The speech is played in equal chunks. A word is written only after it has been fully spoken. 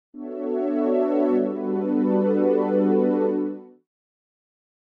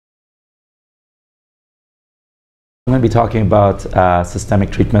I'm going to be talking about systemic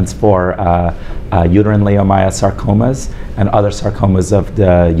treatments for uterine leiomyosarcomas and other sarcomas of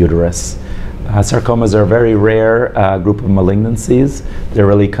the uterus. Sarcomas are a very rare group of malignancies. They're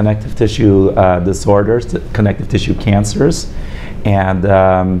really connective tissue disorders, connective tissue cancers, and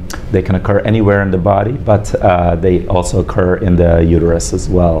they can occur anywhere in the body, but they also occur in the uterus as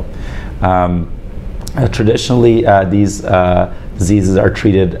well. Traditionally, these diseases are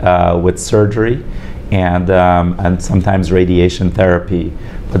treated with surgery and sometimes radiation therapy.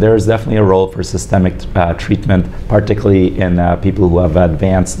 But there is definitely a role for systemic treatment, particularly in people who have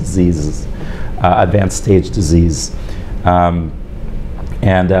advanced diseases, advanced stage disease. My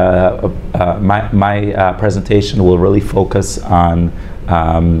presentation will really focus on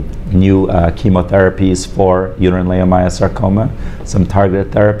new chemotherapies for uterine leiomyosarcoma, some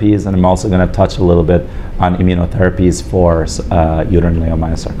targeted therapies, and I'm also going to touch a little bit on immunotherapies for uterine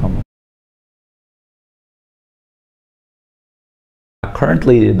leiomyosarcoma.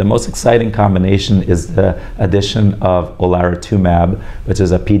 Currently, the most exciting combination is the addition of olaratumab, which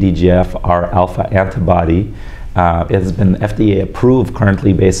is a PDGFR alpha antibody. It has been FDA approved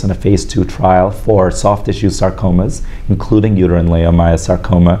currently based on a phase 2 trial for soft tissue sarcomas, including uterine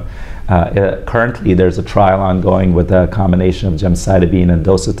leiomyosarcoma. Currently, there's a trial ongoing with a combination of gemcitabine and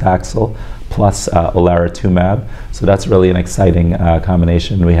docetaxel plus olaratumab. So that's really an exciting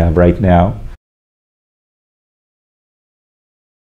combination we have right now.